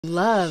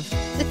Love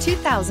the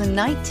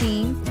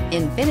 2019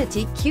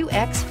 INFINITI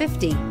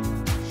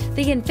QX50.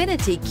 The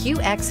INFINITI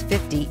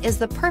QX50 is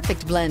the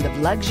perfect blend of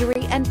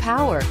luxury and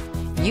power.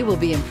 You will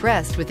be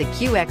impressed with the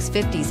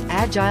QX50's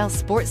agile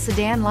sports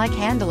sedan-like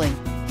handling.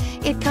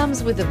 It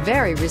comes with a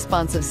very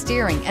responsive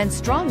steering and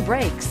strong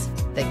brakes.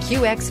 The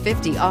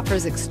QX50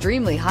 offers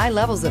extremely high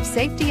levels of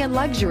safety and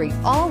luxury,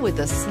 all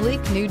with a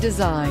sleek new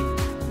design.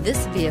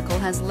 This vehicle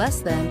has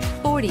less than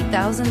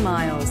 40,000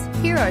 miles.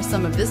 Here are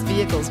some of this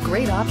vehicle's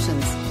great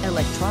options: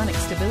 electronic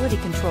stability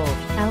control,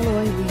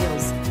 alloy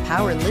wheels,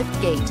 power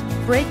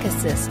liftgate, brake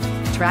assist,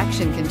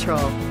 traction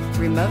control,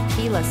 remote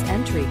keyless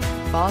entry,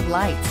 fog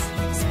lights,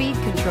 speed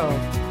control,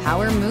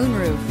 power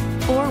moonroof,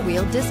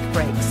 four-wheel disc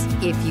brakes.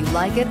 If you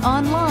like it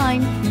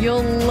online,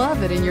 you'll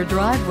love it in your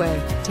driveway.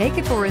 Take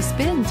it for a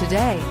spin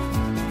today.